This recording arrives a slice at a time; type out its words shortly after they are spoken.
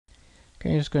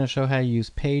Okay, I'm just going to show how you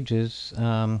use Pages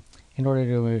in order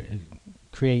to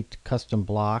create custom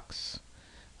blocks.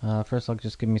 First, I'll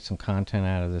just give me some content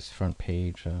out of this front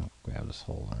page. Grab this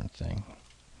whole darn thing.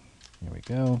 There we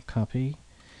go. Copy.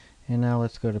 And now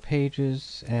let's go to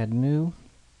Pages, Add New.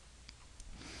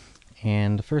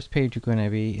 And the first page you're going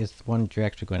to be is the one you're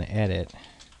actually going to edit.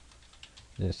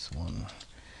 This one.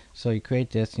 So you create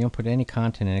this. You don't put any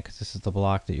content in it because this is the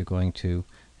block that you're going to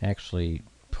actually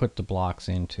put the blocks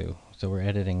into. So we're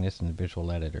editing this in the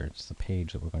visual editor. It's the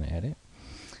page that we're going to edit.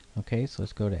 Okay, so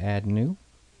let's go to Add New.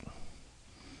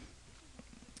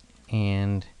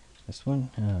 And this one,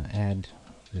 add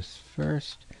this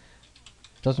first.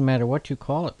 Doesn't matter what you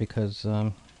call it because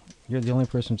you're the only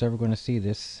person who's ever going to see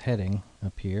this heading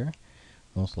up here,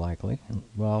 most likely.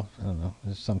 Well, I don't know.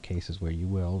 There's some cases where you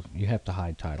will. You have to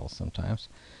hide titles sometimes.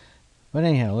 But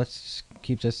anyhow, let's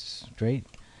keep this straight.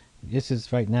 This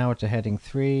is right now it's a heading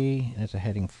 3. That's a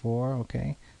heading 4.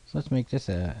 Okay, so let's make this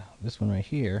this one right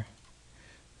here.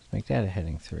 Let's make that a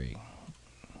heading 3.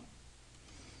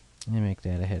 And make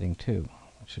that a heading 2.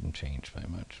 It shouldn't change by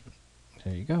much. But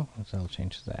there you go. That's how it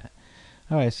changes that.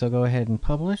 Alright, so go ahead and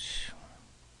publish.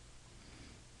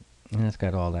 And it's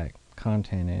got all that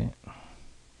content in it.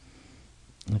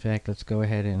 In fact, let's go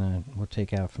ahead and we'll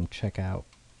take out from checkout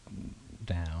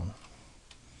down.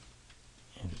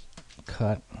 And just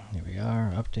cut. Here we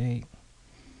are. Update.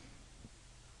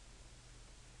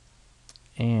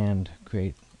 And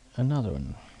create another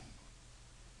one.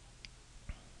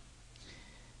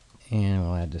 And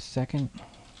we'll add the second.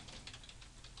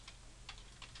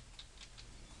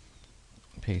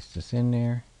 Paste this in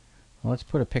there. Well, let's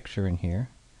put a picture in here.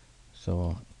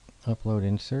 So upload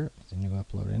insert, the new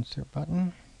upload insert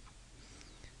button.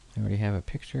 I already have a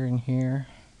picture in here.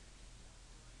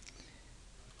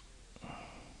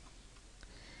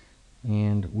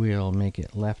 And we'll make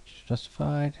it left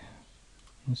justified.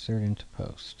 Insert into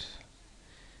post.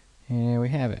 And there we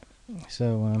have it.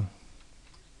 So,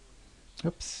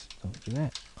 oops, don't do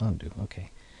that. Undo. Okay.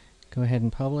 Go ahead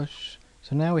and publish.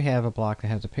 So now we have a block that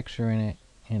has a picture in it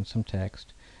and some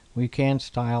text. We can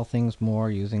style things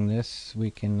more using this. We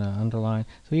can underline.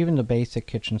 So even the basic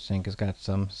kitchen sink has got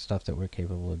some stuff that we're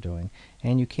capable of doing.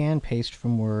 And you can paste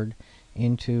from Word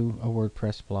into a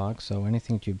WordPress blog. So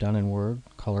anything that you've done in Word,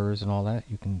 colors and all that,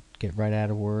 you can get right out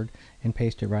of Word and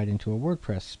paste it right into a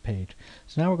WordPress page.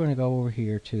 So now we're going to go over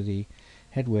here to the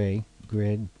Headway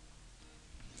grid.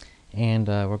 And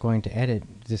we're going to edit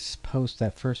this post,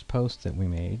 that first post that we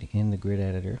made in the grid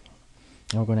editor.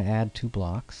 And we're going to add 2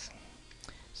 blocks.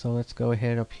 So let's go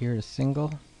ahead up here to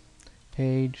single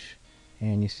page.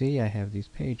 And you see I have these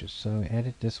pages. So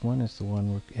edit this one is the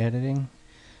one we're editing.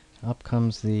 Up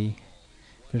comes the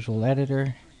visual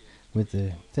editor with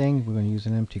the thing. We're going to use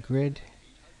an empty grid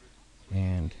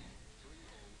and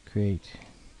create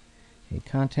a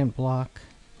content block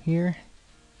here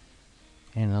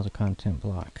and another content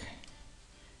block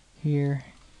here.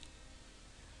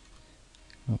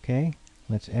 Okay,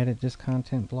 let's edit this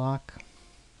content block,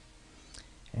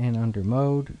 and under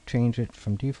mode change it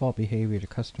from default behavior to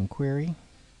custom query.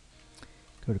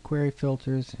 Go to query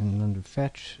filters and under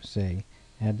fetch say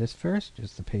add this first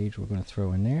is the page we're going to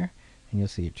throw in there, and you'll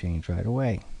see it change right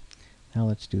away. Now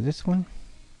let's do this one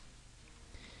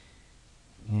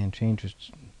and change it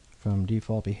from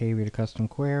default behavior to custom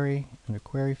query. Under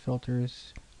query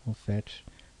filters we'll fetch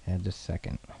add this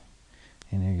second.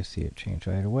 And there you see it change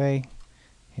right away.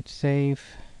 Hit save.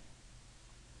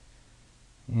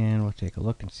 And we'll take a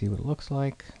look and see what it looks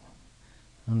like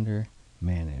under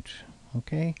manage.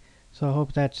 Okay, so I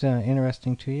hope that's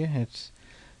interesting to you. It's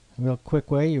a real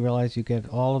quick way. You realize you get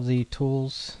all of the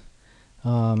tools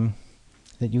that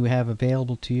you have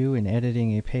available to you in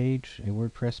editing a page, a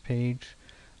WordPress page,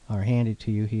 are handed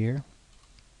to you here.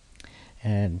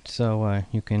 And so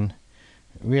you can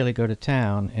really go to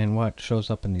town and what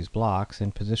shows up in these blocks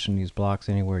and position these blocks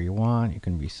anywhere you want. You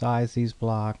can resize these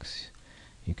blocks.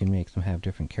 You can make them have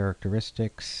different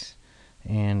characteristics,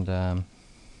 and the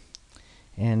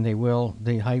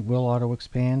height will auto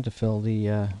expand to fill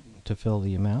the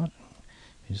amount,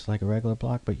 just like a regular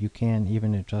block. But you can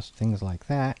even adjust things like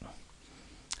that.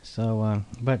 So,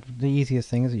 but the easiest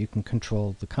thing is that you can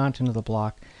control the content of the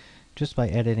block just by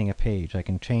editing a page. I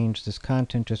can change this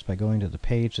content just by going to the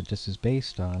page that this is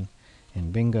based on,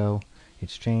 and bingo,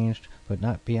 it's changed. But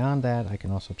not beyond that, I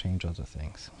can also change other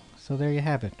things. So there you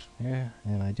have it. Yeah,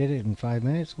 and I did it in 5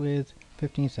 minutes with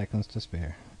 15 seconds to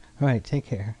spare. Alright, take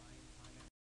care.